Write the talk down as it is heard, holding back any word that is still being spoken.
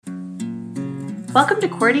Welcome to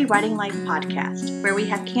QWL Writing Life Podcast, where we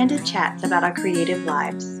have candid chats about our creative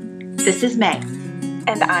lives. This is May.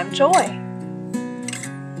 And I'm Joy.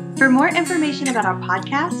 For more information about our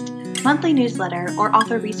podcast, monthly newsletter, or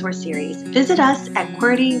author resource series, visit us at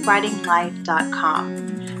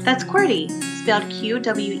QWERTYWritingLife.com. That's QWERTY, spelled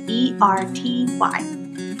QWERTY.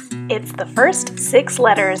 It's the first 6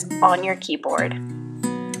 letters on your keyboard.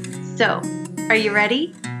 So, are you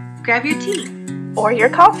ready? Grab your tea. Or your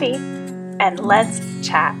coffee. And let's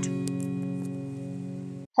chat.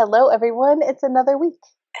 Hello, everyone. It's another week.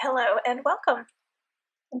 Hello and welcome.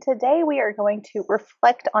 And today we are going to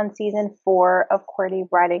reflect on season 4 of QWERTY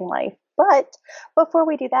Writing Life. But before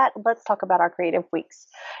we do that, let's talk about our creative weeks.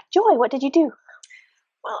 Joy, what did you do?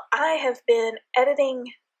 Well, I have been editing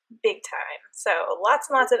big time. So lots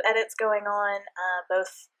and lots of edits going on,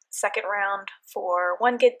 both second round for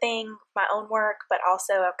one good thing, my own work, but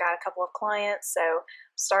also I've got a couple of clients. So I'm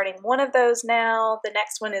starting one of those now. The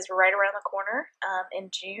next one is right around the corner in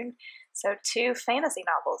June. So 2 fantasy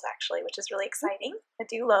novels, actually, which is really exciting. I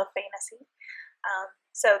do love fantasy.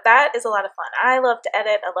 So that is a lot of fun. I love to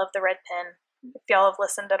edit. I love the red pen. If y'all have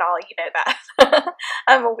listened at all, you know that.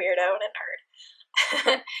 I'm a weirdo and a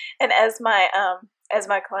nerd. And as my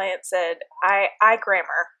client said, I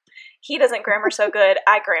grammar. He doesn't grammar so good.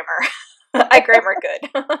 I grammar. I grammar good.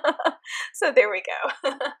 So there we go.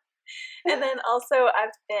 And then also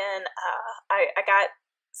I've been, I got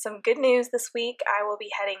some good news this week. I will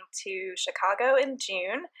be heading to Chicago in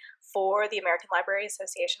June for the American Library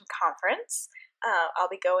Association conference. I'll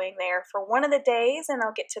be going there for one of the days, and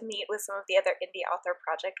I'll get to meet with some of the other Indie Author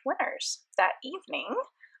Project winners that evening,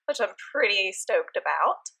 which I'm pretty stoked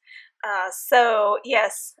about. So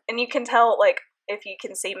yes, and you can tell, like, if you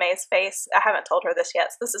can see May's face, I haven't told her this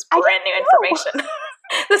yet, so this is brand new information.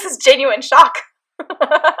 This is genuine shock.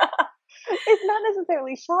 It's not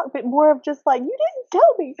necessarily shock, but more of just like, you didn't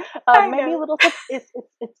tell me. Maybe a little, it's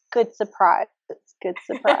good surprise. It's good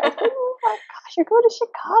surprise. Oh my gosh, you're going to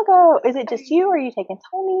Chicago. Is it just you, or are you taking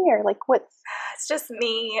Tony, or like what's? It's just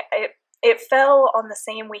me. It fell on the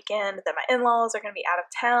same weekend that my in-laws are going to be out of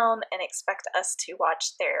town and expect us to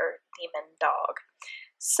watch their demon dog.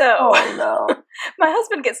 So, oh, no. My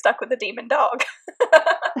husband gets stuck with the demon dog. Well,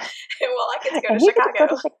 I get to go to Chicago. Go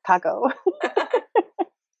to Chicago.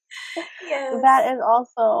 Yes. That is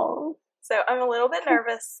awesome. So I'm a little bit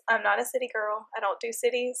nervous. I'm not a city girl. I don't do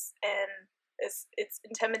cities, and it's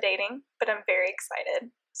intimidating, but I'm very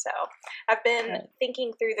excited. So I've been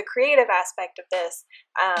thinking through the creative aspect of this,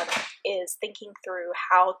 is thinking through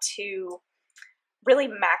how to really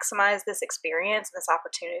maximize this experience and this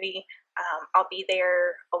opportunity. I'll be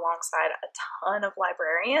there alongside a ton of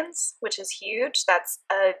librarians, which is huge. That's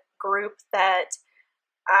a group that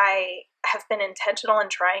I have been intentional in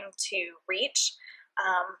trying to reach,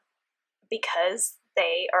 because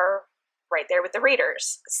they are right there with the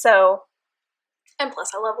readers. So, and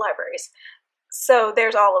plus I love libraries. So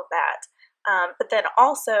there's all of that. But then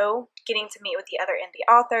also getting to meet with the other indie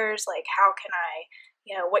authors, like how can I,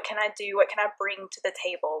 what can I do? What can I bring to the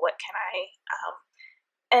table? What can I,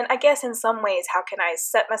 and I guess in some ways, how can I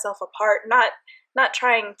set myself apart? Not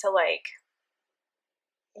trying to like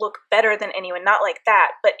look better than anyone, not like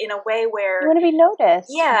that, but in a way where you want to be noticed.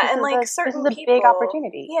 Yeah, and like certain this is a people, big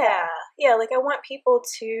opportunity. Yeah. Like I want people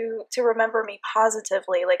to remember me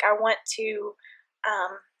positively. Like I want to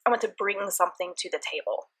bring something to the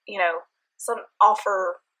table.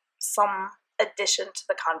 Offer some addition to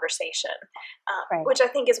the conversation, which I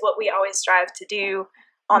think is what we always strive to do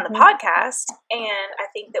on the podcast, and I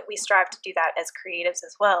think that we strive to do that as creatives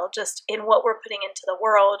as well, just in what we're putting into the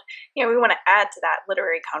world. We want to add to that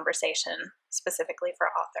literary conversation specifically for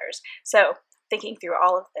authors. So thinking through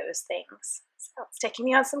all of those things. So it's taking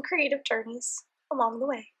me on some creative journeys along the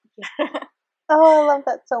way. Oh, I love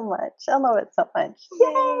that so much. I love it so much.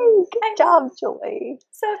 Yay! Good job, Joy.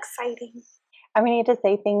 So exciting. I mean, you have to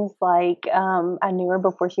say things like, I knew her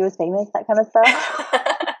before she was famous, that kind of stuff.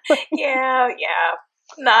 Yeah.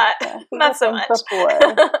 Not so much. Before.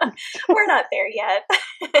 We're not there yet.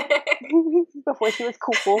 Before she was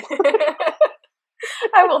cool.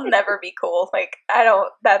 I will never be cool. Like,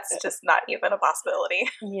 that's just not even a possibility.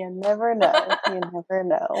 You never know. You never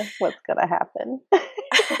know what's going to happen.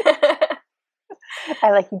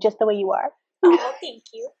 I like you just the way you are. Oh, thank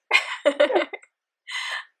you.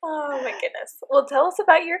 Oh my goodness. Well, tell us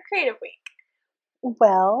about your creative week.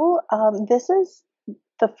 Well, this is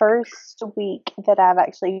the first week that I've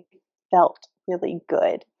actually felt really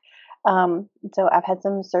good. So I've had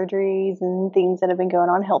some surgeries and things that have been going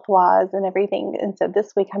on health-wise and everything. And so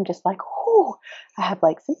this week I'm just like, I have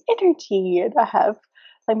like some energy, and I have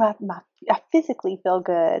like I physically feel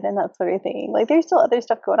good and that sort of thing. Like there's still other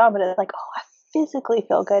stuff going on, but it's like, oh, I physically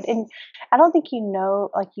feel good. And I don't think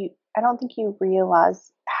I don't think you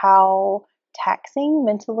realize how taxing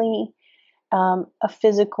mentally a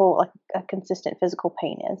physical, like a consistent physical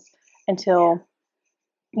pain is until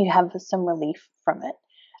you have some relief from it.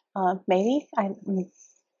 Maybe I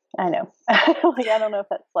know, like, I don't know if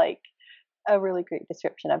that's like a really great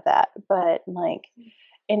description of that, but like,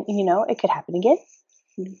 and it could happen again.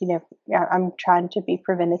 I'm trying to be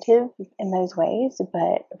preventative in those ways,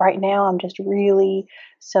 but right now I'm just really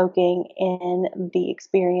soaking in the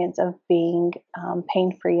experience of being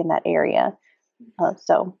pain-free in that area.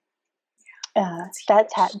 So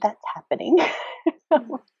that's happening.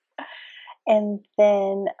 And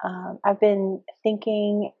then I've been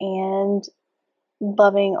thinking and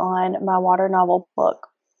loving on my water novel book,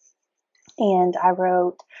 and I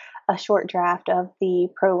wrote a short draft of the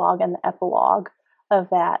prologue and the epilogue of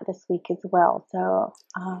that this week as well. So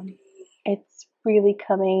it's really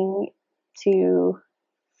coming to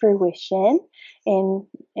fruition in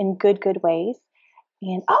good ways.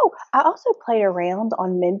 And I also played around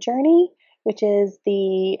on Midjourney, which is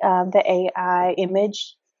the AI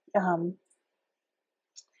image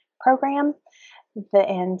program.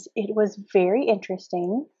 And it was very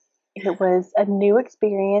interesting. It was a new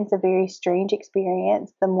experience, a very strange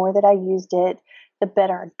experience. The more that I used it, the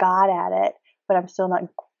better I got at it, but I'm still not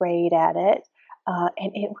great at it.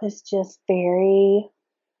 And it was just very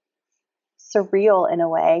surreal in a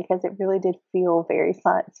way, because it really did feel very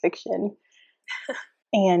science fiction.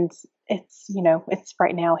 And it's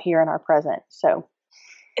right now here in our present. So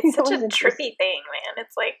it's such a trippy thing, man.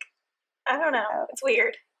 It's like, I don't know. It's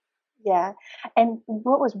weird. Yeah. And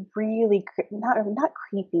what was really not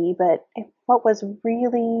creepy, but what was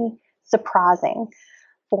really surprising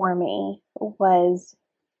for me was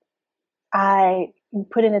I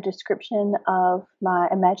put in a description of my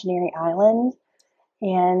imaginary island,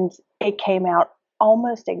 and it came out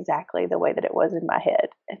almost exactly the way that it was in my head.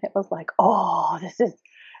 And it was like, oh, this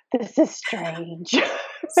is strange.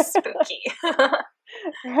 Spooky.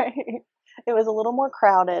 Right. It was a little more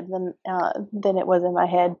crowded than it was in my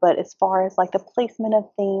head, but as far as like the placement of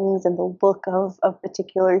things and the look of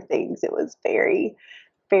particular things, it was very,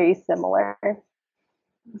 very similar.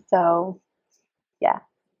 So, yeah.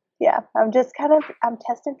 I'm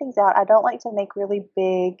testing things out. I don't like to make really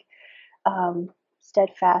big,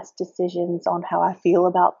 steadfast decisions on how I feel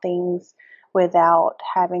about things without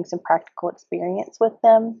having some practical experience with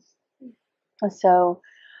them. So,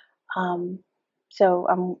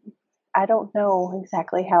 I don't know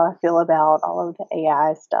exactly how I feel about all of the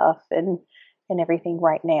AI stuff and everything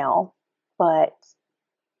right now, but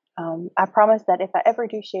I promise that if I ever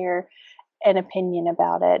do share an opinion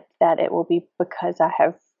about it, that it will be because I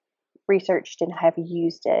have researched and have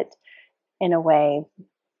used it in a way,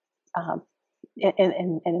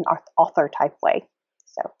 in an author type way.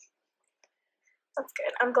 So that's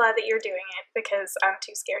good. I'm glad that you're doing it, because I'm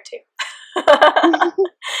too scared to.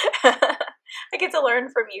 I get to learn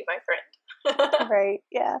from you, my friend. Right.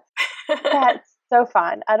 Yeah. That's so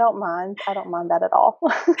fun. I don't mind that at all.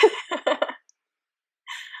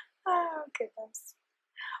 Oh, goodness.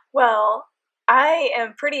 Well, I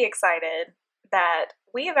am pretty excited that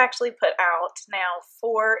we have actually put out now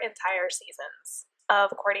 4 entire seasons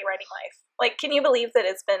of QWERTY Writing Life. Like, can you believe that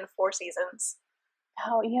it's been 4 seasons?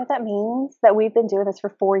 Oh, you know what that means? That we've been doing this for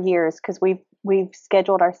 4 years, because we've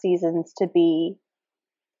scheduled our seasons to be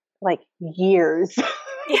like years.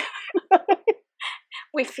 Yeah.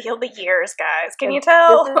 We feel the years, guys. Can you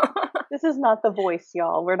tell? This is not The Voice,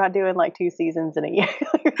 y'all. We're not doing like 2 seasons in a year.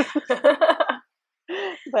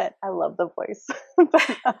 But I love The Voice.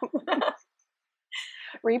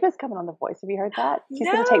 Reba's coming on The Voice. Have you heard that? She's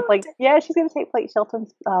going to take Blake. Yeah, she's going to take Blake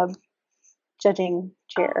Shelton's judging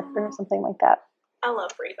chair or something like that. I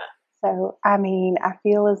love Reba. So, I mean, I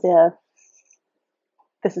feel as if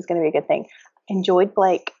this is going to be a good thing. Enjoyed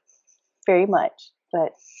Blake very much,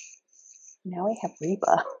 but now we have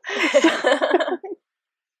Reba.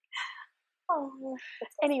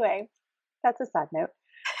 Anyway, that's a side note.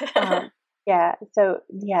 Yeah. So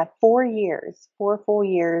 4 full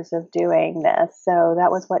years of doing this. So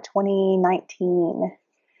that was 2019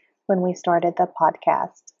 when we started the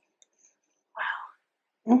podcast.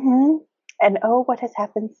 Wow. Mm-hmm. And what has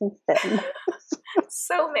happened since then?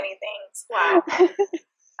 So many things. Wow.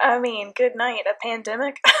 I mean, good night, a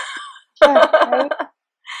pandemic. Yeah,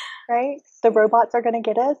 right? The robots are going to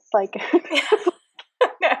get us. Like,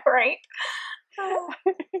 right?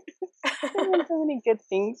 There's so many good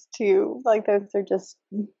things too. Like, those are just,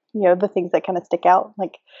 the things that kind of stick out.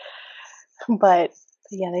 Like, but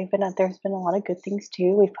Yeah, there's been a lot of good things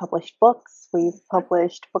too. We've published books. We've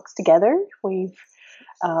published books together. We've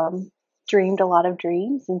dreamed a lot of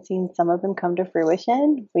dreams and seen some of them come to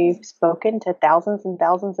fruition. We've spoken to thousands and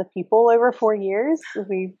thousands of people over 4 years.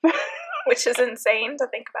 Which is insane to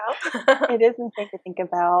think about. It is insane to think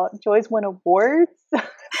about. Joy's won awards.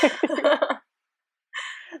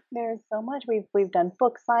 There's so much. We've done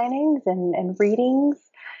book signings and readings,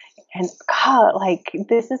 and God, like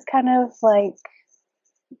this is kind of like,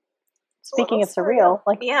 speaking of surreal,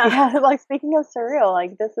 like yeah, like speaking of surreal,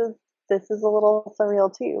 like this is a little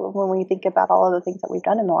surreal too when we think about all of the things that we've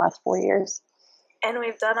done in the last 4 years. And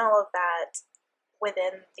we've done all of that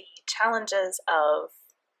within the challenges of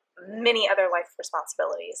many other life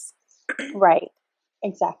responsibilities. Right.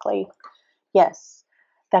 Exactly. Yes,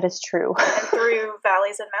 that is true. And through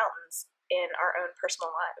valleys and mountains in our own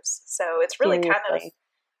personal lives. So it's really Seriously.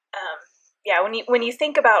 when you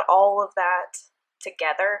think about all of that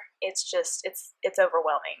together, it's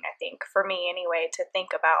overwhelming, I think, for me anyway, to think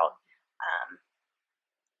about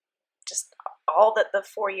just all that the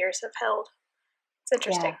 4 years have held. It's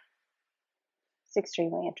interesting. Yeah. It's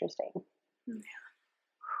extremely interesting. Yeah.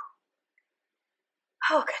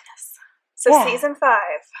 Oh, goodness. So season 5.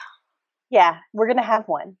 Yeah, we're going to have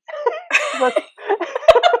one.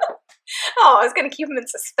 Oh, I was going to keep them in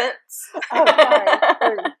suspense. Oh,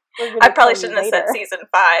 sorry. I probably shouldn't have said season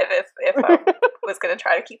 5 if I was going to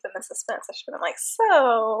try to keep them in suspense. I should have been like,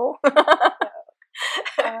 so.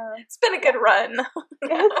 It's been a good run.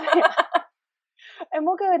 And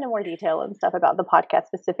we'll go into more detail and stuff about the podcast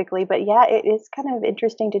specifically. But yeah, it is kind of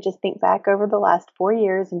interesting to just think back over the last 4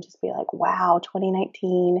 years and just be like, wow,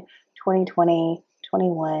 2019, 2020,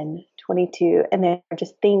 21, 22. And there are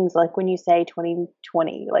just things like when you say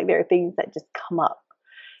 2020, like there are things that just come up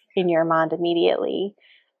in your mind immediately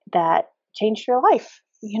that changed your life,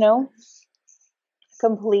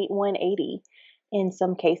 complete 180 in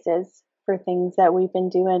some cases for things that we've been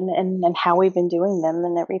doing and how we've been doing them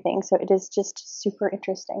and everything. So it is just super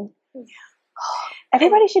interesting. Yeah.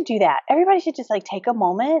 Everybody should do that. Everybody should just like take a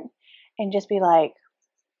moment and just be like,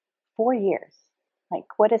 4 years. Like,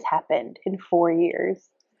 what has happened in 4 years?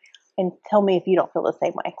 And tell me if you don't feel the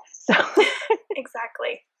same way. So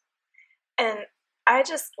Exactly. And I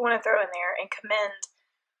just want to throw in there and commend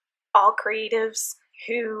all creatives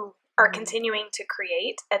who are continuing to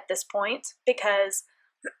create at this point, because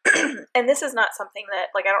and this is not something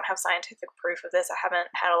that, like, I don't have scientific proof of this. I haven't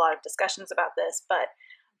had a lot of discussions about this, but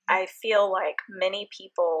I feel like many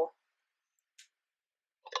people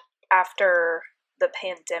after the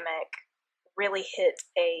pandemic really hit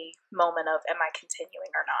a moment of, am I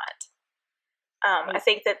continuing or not? I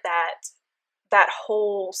think that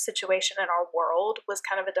whole situation in our world was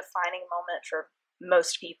kind of a defining moment for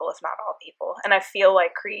most people, if not all people. And I feel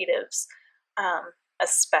like creatives,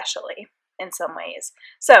 especially in some ways.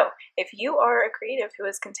 So if you are a creative who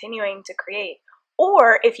is continuing to create,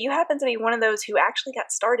 or if you happen to be one of those who actually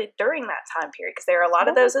got started during that time period, because there are a lot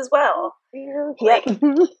of those as well, like,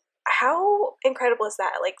 how incredible is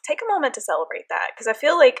that? Like, take a moment to celebrate that, because I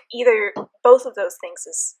feel like either both of those things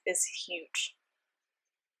is huge.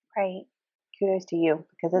 Right. Kudos to you,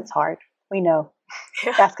 because it's hard. We know.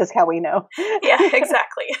 Yeah. Ask us how we know. Yeah,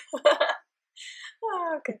 exactly.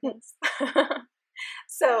 Oh, goodness.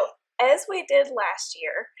 So, as we did last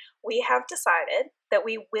year, we have decided that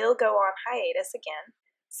we will go on hiatus again.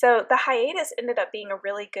 So the hiatus ended up being a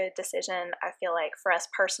really good decision, I feel like, for us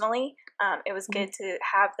personally. It was good to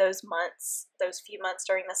have those few months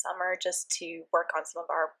during the summer just to work on some of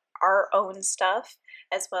our own stuff,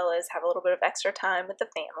 as well as have a little bit of extra time with the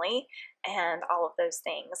family and all of those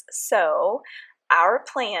things. So our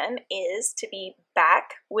plan is to be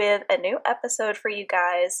back with a new episode for you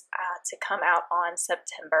guys to come out on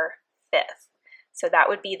September 5th. So that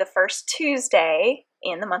would be the first Tuesday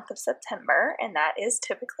in the month of September, and that is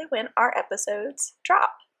typically when our episodes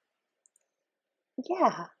drop.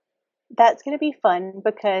 Yeah, that's going to be fun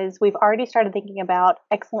because we've already started thinking about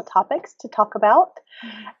excellent topics to talk about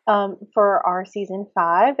for our season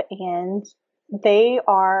 5, and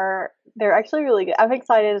they're actually really good. I'm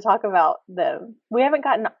excited to talk about them. We haven't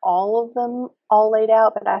gotten all of them all laid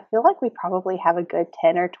out, but I feel like we probably have a good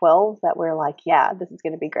 10 or 12 that we're like, yeah, this is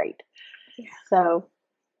going to be great. Yeah. So,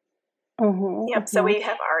 So we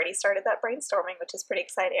have already started that brainstorming, which is pretty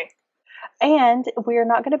exciting. And we're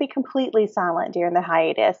not going to be completely silent during the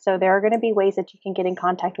hiatus. So there are going to be ways that you can get in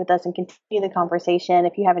contact with us and continue the conversation.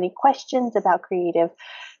 If you have any questions about creative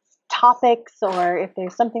topics, or if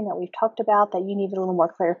there's something that we've talked about that you need a little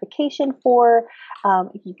more clarification for,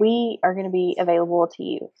 we are going to be available to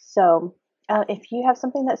you. So If you have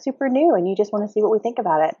something that's super new and you just want to see what we think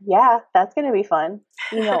about it, yeah, that's going to be fun.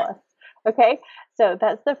 Email us. Okay. So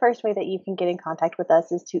that's the first way that you can get in contact with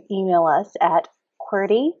us, is to email us at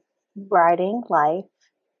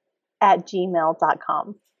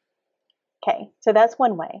QWRitingLife@gmail.com. Okay. So that's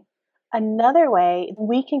one way. Another way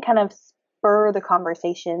we can kind of spur the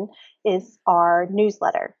conversation is our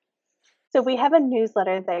newsletter. So we have a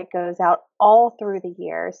newsletter that goes out all through the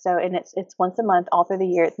year. So, and it's once a month all through the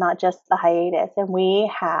year. It's not just the hiatus. And we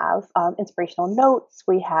have inspirational notes.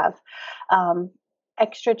 We have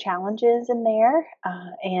extra challenges in there,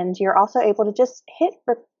 and you're also able to just hit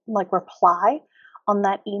reply on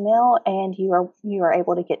that email, and you are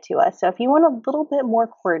able to get to us. So if you want a little bit more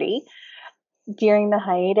QWERTY during the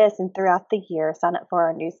hiatus and throughout the year, sign up for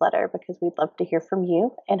our newsletter, because we'd love to hear from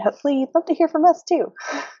you, and hopefully you'd love to hear from us too.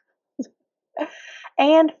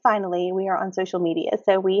 And finally, we are on social media.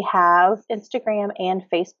 So we have Instagram and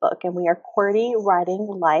Facebook, and we are QWERTY Writing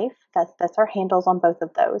Life. That's our handles on both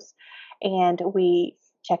of those. And we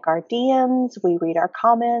check our DMs, we read our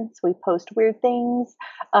comments, we post weird things.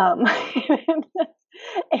 And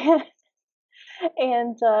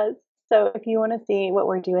so if you want to see what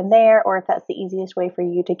we're doing there, or if that's the easiest way for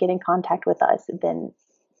you to get in contact with us, then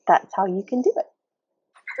that's how you can do it.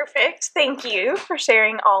 Perfect. Thank you for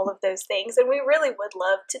sharing all of those things. And we really would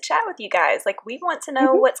love to chat with you guys. Like, we want to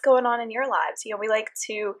know what's going on in your lives. You know, we like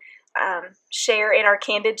to share in our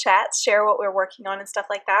candid chats, share what we're working on and stuff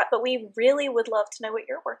like that. But we really would love to know what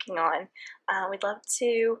you're working on. We'd love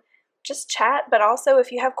to just chat, but also if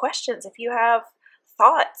you have questions, if you have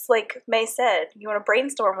thoughts, like May said, you want to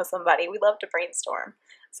brainstorm with somebody, we love to brainstorm.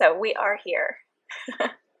 So we are here.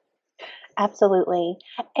 Absolutely.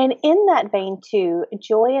 And in that vein too,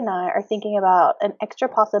 Joy and I are thinking about an extra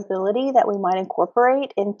possibility that we might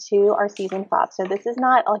incorporate into our season 5. So this is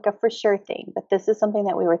not like a for sure thing, but this is something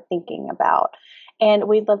that we were thinking about. And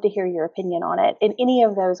we'd love to hear your opinion on it in any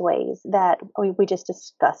of those ways that we just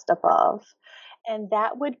discussed above. And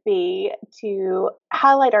that would be to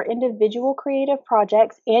highlight our individual creative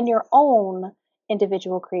projects and your own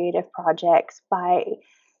individual creative projects by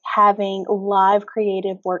having live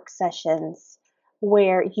creative work sessions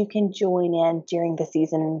where you can join in during the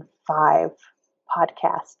season 5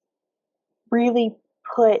 podcast. Really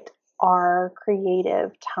put our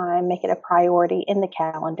creative time, make it a priority in the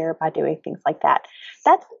calendar by doing things like that.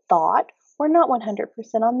 That's a thought. We're not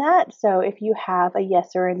 100% on that. So if you have a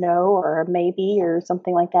yes or a no or a maybe or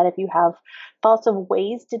something like that, if you have thoughts of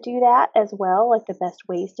ways to do that as well, like the best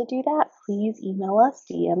ways to do that, please email us,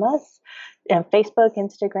 DM us, Facebook,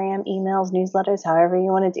 Instagram, emails, newsletters, however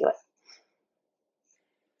you want to do it.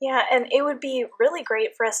 Yeah, and it would be really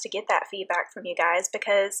great for us to get that feedback from you guys,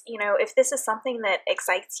 because, you know, if this is something that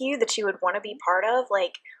excites you, that you would want to be part of,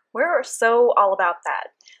 like, we're so all about that.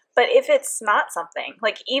 But if it's not something,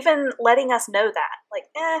 like, even letting us know that, like,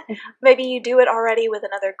 maybe you do it already with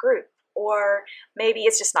another group, or maybe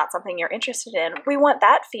it's just not something you're interested in. We want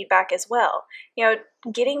that feedback as well. You know,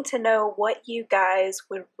 getting to know what you guys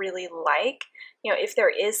would really like. You know, if there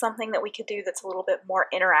is something that we could do that's a little bit more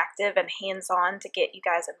interactive and hands-on to get you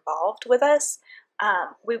guys involved with us,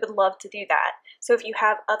 we would love to do that. So if you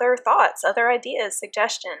have other thoughts, other ideas,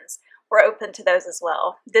 suggestions, we're open to those as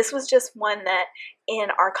well. This was just one that,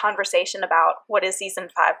 in our conversation about what is season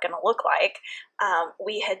 5 going to look like,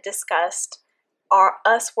 we had discussed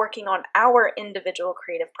us working on our individual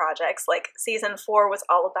creative projects. Like, season 4 was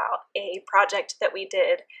all about a project that we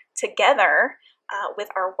did together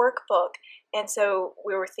with our workbook. And so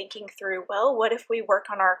we were thinking through, well, what if we work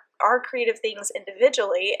on our creative things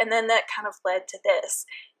individually? And then that kind of led to this,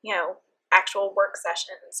 you know, actual work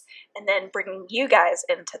sessions, and then bringing you guys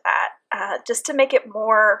into that, just to make it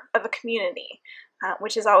more of a community,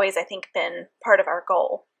 which has always, I think, been part of our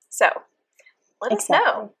goal. So let us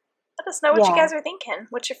know. Let us know what you guys are thinking,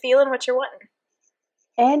 what you're feeling, what you're wanting.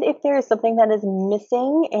 And if there is something that is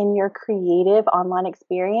missing in your creative online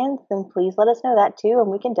experience, then please let us know that too. And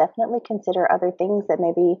we can definitely consider other things that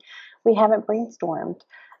maybe we haven't brainstormed.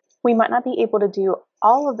 We might not be able to do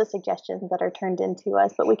all of the suggestions that are turned into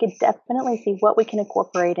us, but we could definitely see what we can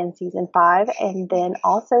incorporate in season 5, and then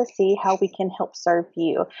also see how we can help serve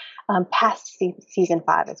you past season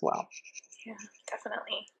 5 as well. Yeah,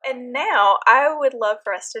 definitely. And now I would love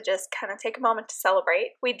for us to just kind of take a moment to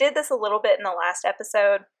celebrate. We did this a little bit in the last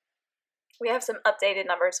episode. We have some updated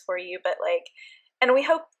numbers for you, but and we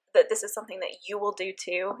hope that this is something that you will do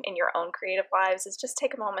too in your own creative lives, is just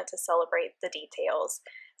take a moment to celebrate the details.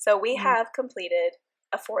 So we have completed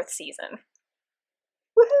a 4th season.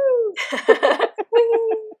 Woohoo!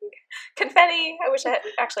 Confetti. I wish I had,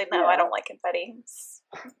 actually, no, I don't like confetti. It's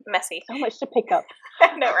messy. So much to pick up.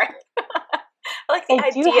 I know, right? like the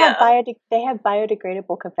They do idea. have they have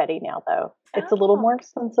biodegradable confetti now, though. It's a little more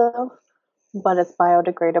expensive, but it's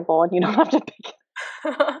biodegradable, and you don't have to pick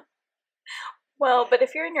it. Well, but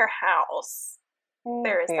if you're in your house,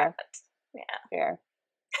 there is Fair. that. Fair.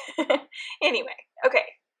 Anyway,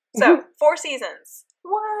 okay. So 4 seasons.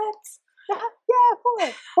 What? Yeah,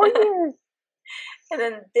 4 years. And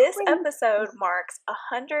then this episode marks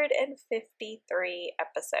 153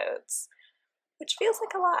 episodes, which feels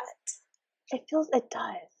like a lot. It does.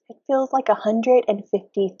 It feels like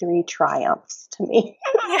 153 triumphs to me.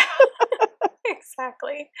 Yeah,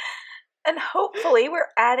 exactly. And hopefully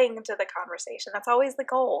we're adding to the conversation. That's always the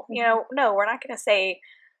goal. You know, no, we're not going to say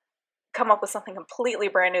come up with something completely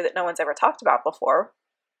brand new that no one's ever talked about before,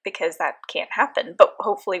 because that can't happen. But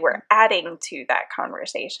hopefully we're adding to that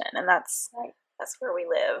conversation, and that's where we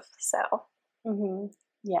live. So,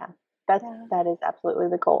 yeah, that is absolutely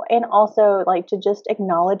the goal. And also, like, to just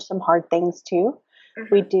acknowledge some hard things too.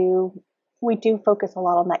 We do focus a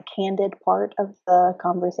lot on that candid part of the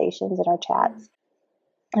conversations in our chats.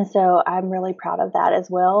 And so I'm really proud of that as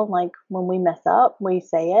well. Like, when we mess up, we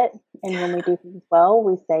say it. And when we do things well,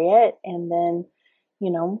 we say it. And then,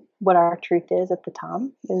 you know, what our truth is at the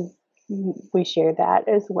time is we share that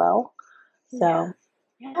as well. So,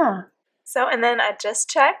 yeah. So, and then I just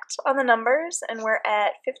checked on the numbers, and we're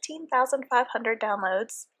at 15,500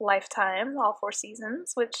 downloads lifetime, all 4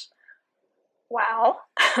 seasons, which, wow.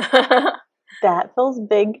 That feels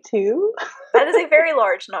big too. That is a very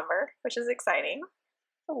large number, which is exciting.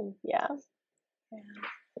 Oh, yeah.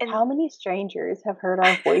 And how many strangers have heard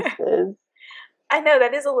our voices? I know,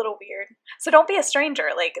 that is a little weird. So don't be a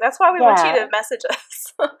stranger. Like, that's why we want you to message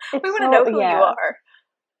us. We want to know who you are.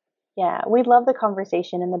 Yeah, we love the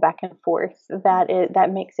conversation and the back and forth. That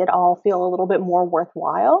makes it all feel a little bit more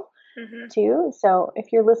worthwhile too. So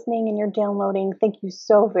if you're listening and you're downloading, thank you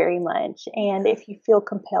so very much. And if you feel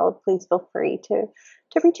compelled, please feel free to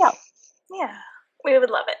reach out. Yeah, we would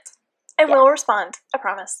love it. And we'll respond, I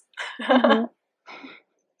promise. And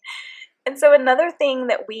so another thing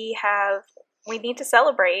that we need to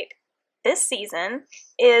celebrate this season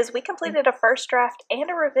is we completed a first draft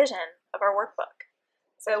and a revision of our workbook.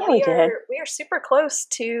 So we are super close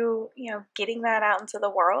to, you know, getting that out into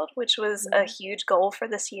the world, which was a huge goal for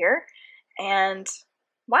this year. And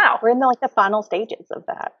wow, we're in the final stages of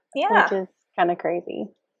that. Yeah, which is kind of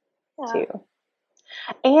crazy too.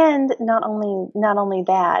 And not only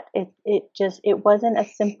that, it wasn't a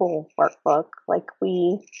simple workbook. Like,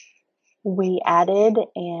 we added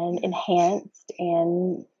and enhanced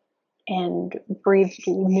and breathed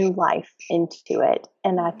new life into it.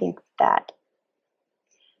 And I think that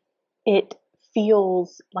it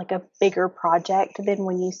feels like a bigger project than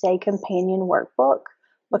when you say companion workbook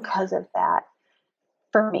because of that.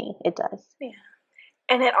 For me, it does. Yeah.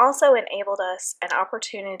 And it also enabled us an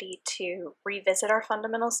opportunity to revisit our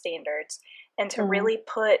fundamental standards and to really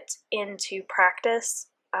put into practice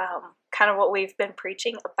kind of what we've been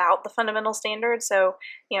preaching about the fundamental standards. So,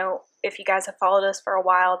 you know, if you guys have followed us for a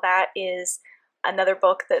while, that is another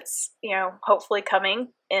book that's, you know, hopefully coming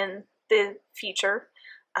in the future.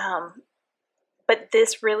 But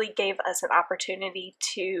this really gave us an opportunity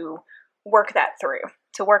to work that through,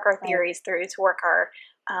 to work our theories through, to work our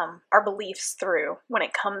beliefs through when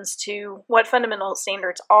it comes to what fundamental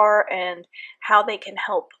standards are and how they can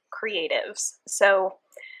help creatives. So,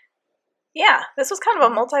 yeah, this was kind of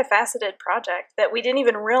a multifaceted project that we didn't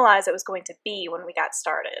even realize it was going to be when we got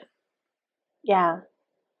started. Yeah.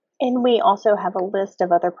 And we also have a list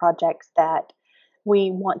of other projects that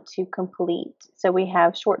we want to complete. So we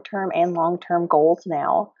have short-term and long-term goals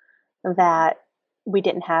now that we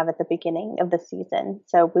didn't have at the beginning of the season.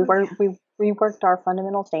 So we reworked our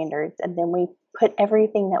fundamental standards, and then we put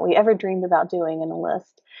everything that we ever dreamed about doing in a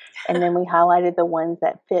list. And then we highlighted the ones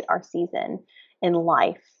that fit our season in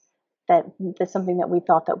life. That's something that we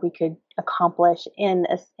thought that we could accomplish in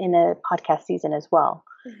a podcast season as well,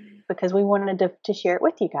 because we wanted to share it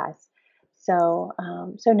with you guys. So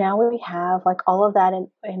now we have like all of that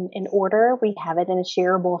in order. We have it in a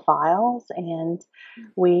shareable files, and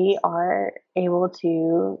we are able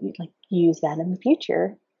to like use that in the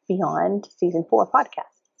future beyond season 4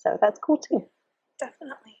 podcast. So that's cool too.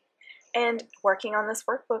 Definitely. And working on this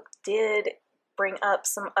workbook did bring up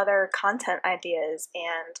some other content ideas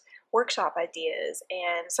and workshop ideas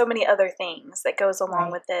and so many other things that goes along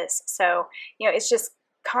with this. So, you know, it's just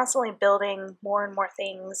constantly building more and more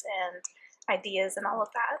things and ideas and all of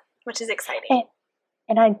that, which is exciting.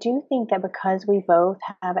 And I do think that because we both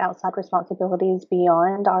have outside responsibilities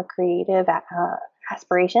beyond our creative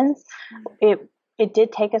aspirations, it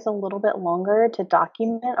did take us a little bit longer to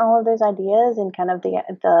document all of those ideas and kind of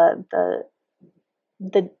the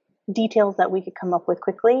the details that we could come up with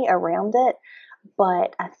quickly around it,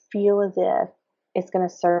 but I feel as if it's going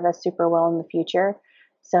to serve us super well in the future.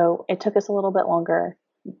 So it took us a little bit longer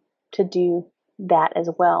to do that as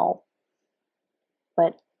well,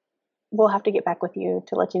 but we'll have to get back with you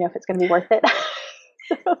to let you know if it's going to be worth it.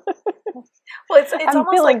 Well, it's I'm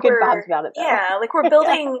almost feeling like good vibes about it, though. Yeah, like we're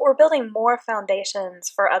building more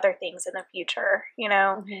foundations for other things in the future, you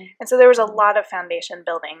know. Mm-hmm. And so there was a lot of foundation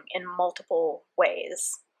building in multiple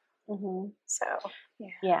ways. Mm-hmm. So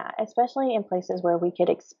yeah, especially in places where we could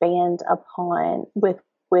expand upon with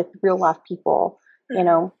real life people, you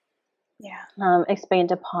know. Yeah.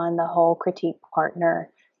 Expand upon the whole critique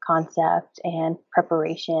partner concept and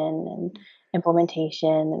preparation and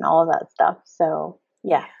implementation and all of that stuff. So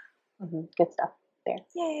yeah. Good stuff there.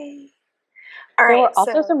 Yay. All there right. were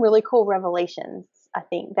also some really cool revelations, I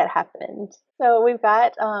think, that happened. So we've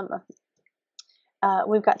got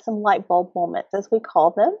some light bulb moments, as we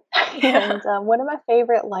call them. And one of my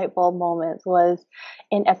favorite light bulb moments was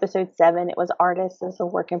in episode 7. It was Artist as a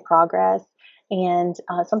Work in Progress. And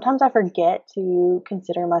sometimes I forget to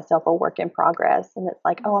consider myself a work in progress. And it's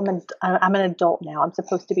like, oh, I'm an adult now. I'm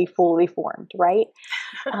supposed to be fully formed, right?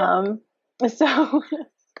 So,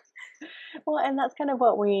 well, and that's kind of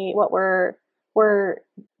what we're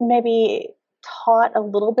maybe taught a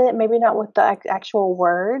little bit, maybe not with the actual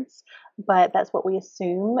words, but that's what we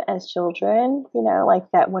assume as children, you know, like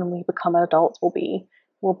that when we become adults, we'll be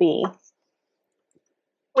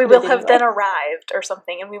we will have then arrived or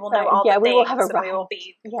something, and we will know all the things, we will have and we will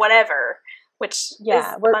be whatever, which is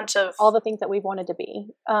a bunch of all the things that we've wanted to be,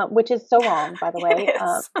 which is so wrong, by the way.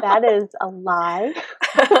 That is a lie.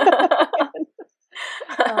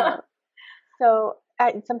 So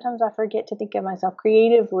sometimes I forget to think of myself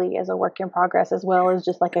creatively as a work in progress, as well as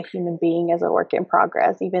just like a human being as a work in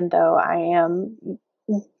progress, even though I am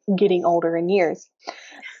getting older in years.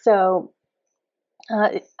 So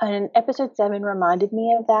and episode 7 reminded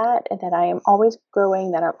me of that, and that I am always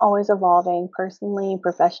growing, that I'm always evolving personally,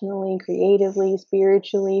 professionally, creatively,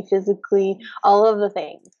 spiritually, physically, all of the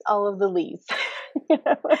things, all of the leaves.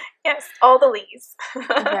 Yes, all the leaves.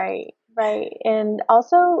 Right. And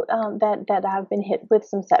also that I've been hit with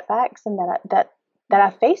some setbacks, and that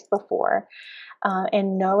I've faced before,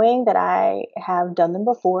 and knowing that I have done them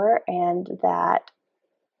before, and that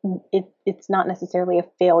it's not necessarily a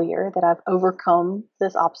failure, that I've overcome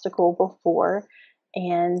this obstacle before,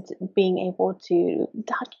 and being able to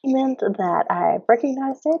document that I've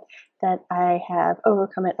recognized it, that I have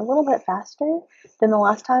overcome it a little bit faster than the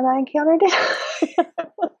last time I encountered it.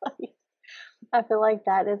 I feel like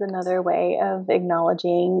that is another way of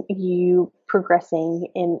acknowledging you progressing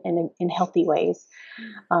in healthy ways,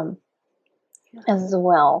 as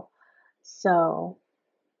well. So,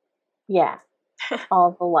 yeah,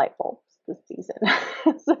 all the light bulbs this season.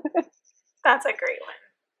 That's a great one.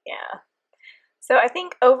 Yeah. So I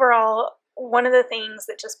think overall, one of the things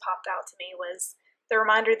that just popped out to me was the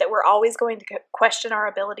reminder that we're always going to question our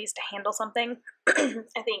abilities to handle something.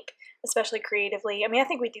 I think, especially creatively. I mean, I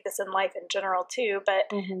think we do this in life in general too, but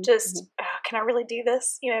can I really do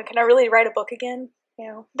this? You know, can I really write a book again? You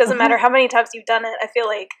know, doesn't matter how many times you've done it. I feel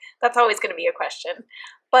like that's always going to be a question.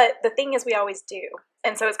 But the thing is, we always do.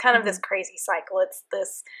 And so it's kind of this crazy cycle. It's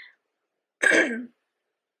this,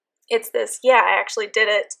 I actually did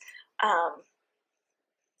it.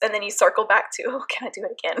 And then you circle back to, oh, can I do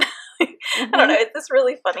it again? I don't know. It's this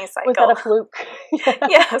really funny cycle. Was that a fluke?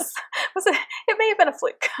 Yes. It may have been a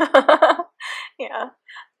fluke. Yeah.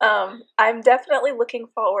 I'm definitely looking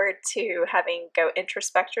forward to having Go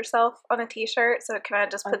Introspect Yourself on a t-shirt. So can I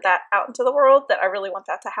just put that out into the world, that I really want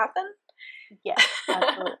that to happen? Yes,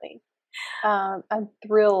 absolutely. I'm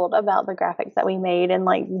thrilled about the graphics that we made, and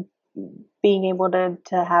like being able to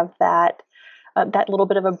have that little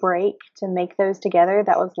bit of a break to make those together.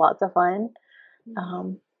 That was lots of fun.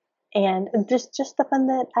 And just the fun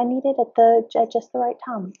that I needed at just the right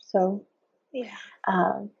time. So yeah,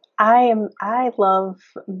 I love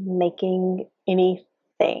making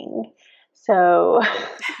anything. So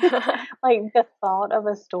like the thought of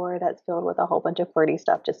a store that's filled with a whole bunch of QWERTY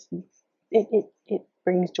stuff, just it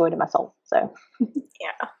brings joy to my soul. So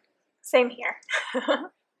yeah, same here.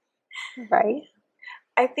 Right.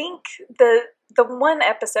 I think the one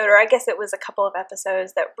episode, or I guess it was a couple of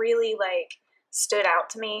episodes, that really like stood out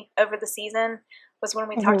to me over the season was when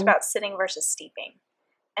we talked about sitting versus steeping.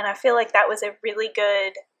 And I feel like that was a really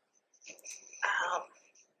good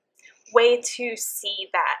way to see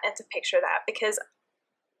that and to picture that, because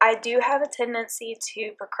I do have a tendency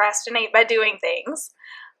to procrastinate by doing things,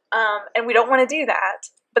 and we don't want to do that.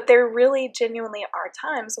 But there really genuinely are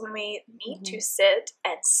times when we need to sit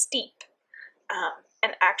and steep.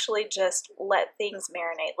 and actually just let things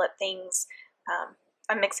marinate, let things,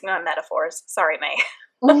 I'm mixing my metaphors, sorry, May.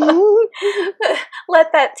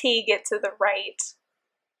 Let that tea get to the right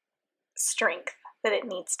strength that it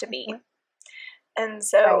needs to be. And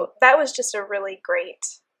so that was just a really great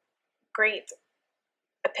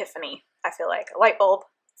epiphany, I feel like, a light bulb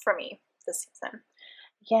for me this season.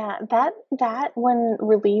 Yeah, that one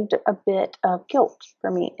relieved a bit of guilt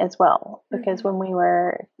for me as well, because when we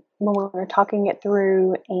were talking it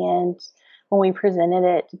through and when we presented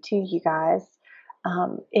it to you guys,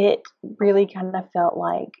 it really kind of felt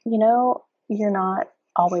like, you're not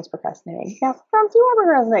always procrastinating. Yeah, sometimes you are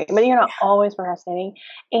procrastinating, but you're not always procrastinating.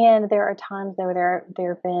 And there are times there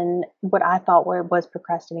have been what I thought was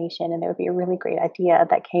procrastination, and there would be a really great idea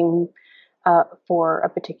that came for a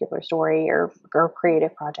particular story or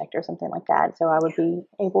creative project or something like that. So I would be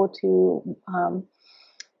able to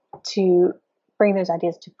bring those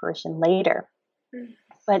ideas to fruition later.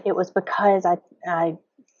 But it was because I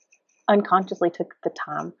unconsciously took the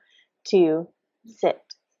time to sit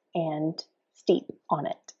and steep on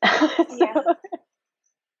it. Yeah.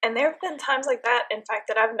 And there have been times like that, in fact,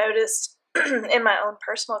 that I've noticed in my own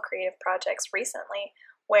personal creative projects recently,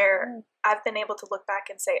 where I've been able to look back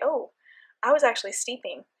and say, oh, I was actually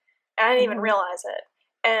steeping, and I didn't even realize it.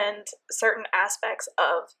 And certain aspects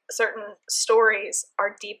of certain stories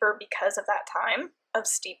are deeper because of that time of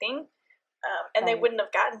steeping, and they wouldn't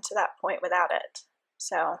have gotten to that point without it.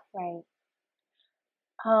 So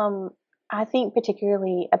I think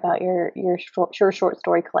particularly about your short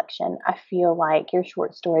story collection. I feel like your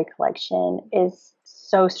short story collection is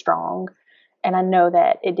so strong, and I know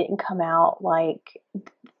that it didn't come out like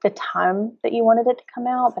the time that you wanted it to come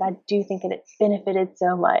out, but I do think that it benefited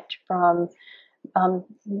so much from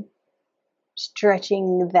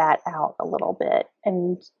stretching that out a little bit,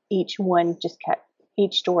 and each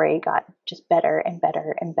story got just better and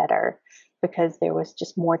better and better because there was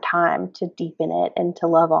just more time to deepen it and to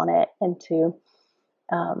love on it and to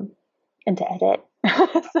edit.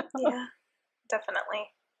 Yeah, definitely.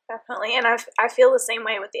 And I feel the same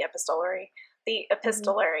way with the epistolary.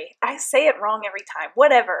 I say it wrong every time.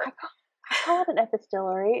 Whatever. I call it an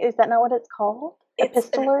epistolary. Is that not what it's called?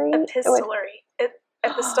 Epistolary?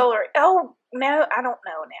 Epistolary. Oh, no, I don't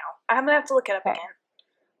know now. I'm going to have to look it up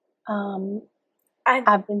again.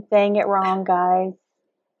 I've been saying it wrong, guys.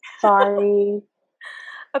 Sorry.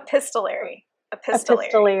 Epistolary. A pistol,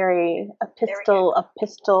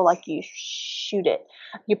 like you shoot it.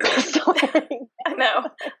 You pistolary. I know.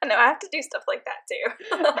 I have to do stuff like that too.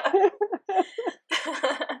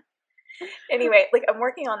 Anyway, like I'm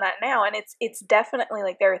working on that now, and it's definitely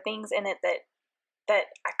like there are things in it that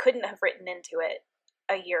I couldn't have written into it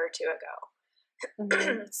a year or two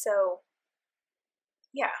ago. So,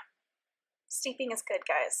 yeah, steeping is good,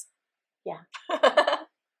 guys. Yeah.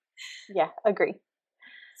 Yeah, agree.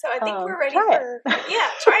 So I think we're ready for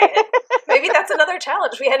try it. Maybe that's another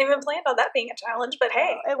challenge. We hadn't even planned on that being a challenge, but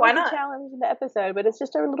hey, why not? It was a challenge in the episode, but it's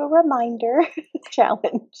just a little reminder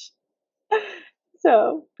challenge.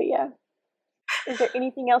 So, but yeah. Is there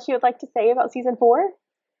anything else you would like to say about season 4?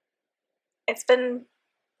 It's been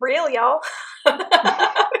real, y'all.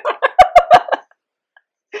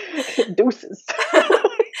 Deuces.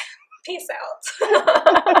 Peace out.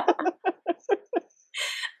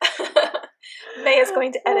 May is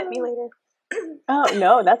going to edit me later. Oh,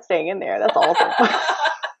 no, that's staying in there. That's awesome.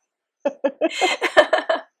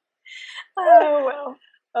 Oh, well.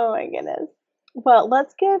 Oh, my goodness. Well,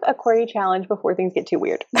 let's give a QWERTY challenge before things get too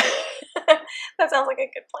weird. That sounds like a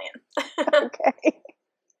good plan. Okay.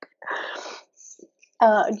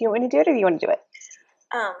 Do you want me to do it or do you want to do it?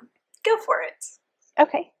 Go for it.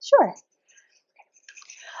 Okay, sure.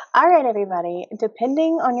 All right, everybody.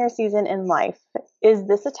 Depending on your season in life, is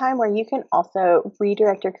this a time where you can also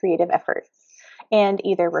redirect your creative efforts and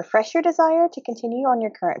either refresh your desire to continue on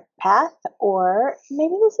your current path, or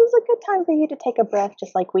maybe this is a good time for you to take a breath,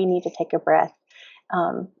 just like we need to take a breath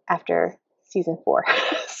after season 4.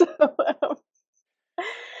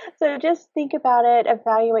 So just think about it,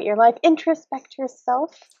 evaluate your life, introspect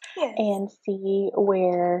yourself, and see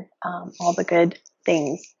where all the good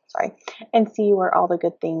things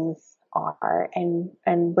are, and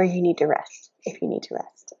where you need to rest if you need to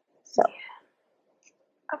rest. So,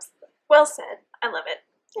 absolutely. Well said. I love it.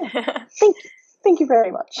 Yeah. Thank you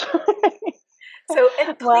very much. So,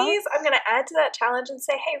 and please, I'm going to add to that challenge and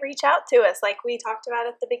say, hey, reach out to us like we talked about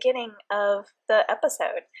at the beginning of the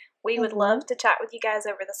episode. We would love to chat with you guys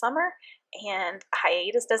over the summer, and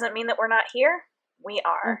hiatus doesn't mean that we're not here. We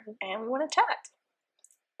are, and we want to chat.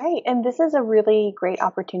 Right, and this is a really great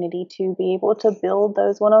opportunity to be able to build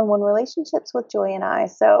those one-on-one relationships with Joy and I.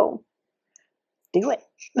 So do it.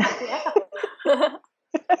 Yeah.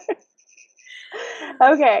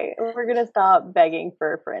 Okay, we're going to stop begging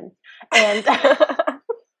for friends. And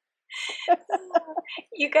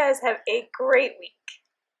you guys have a great week.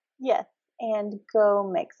 yes, and go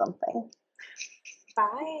make something.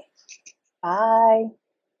 Bye. Bye.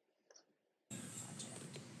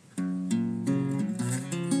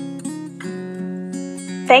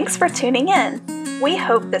 Thanks for tuning in. We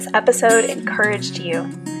hope this episode encouraged you.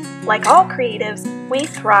 Like all creatives, we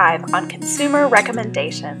thrive on consumer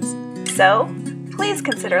recommendations. So, please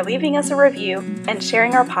consider leaving us a review and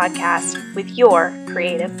sharing our podcast with your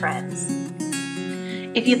creative friends.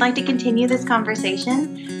 If you'd like to continue this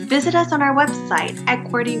conversation, visit us on our website at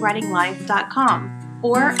QWRTYWritingLife.com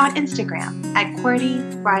or on Instagram at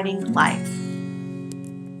QWRTYWritingLife.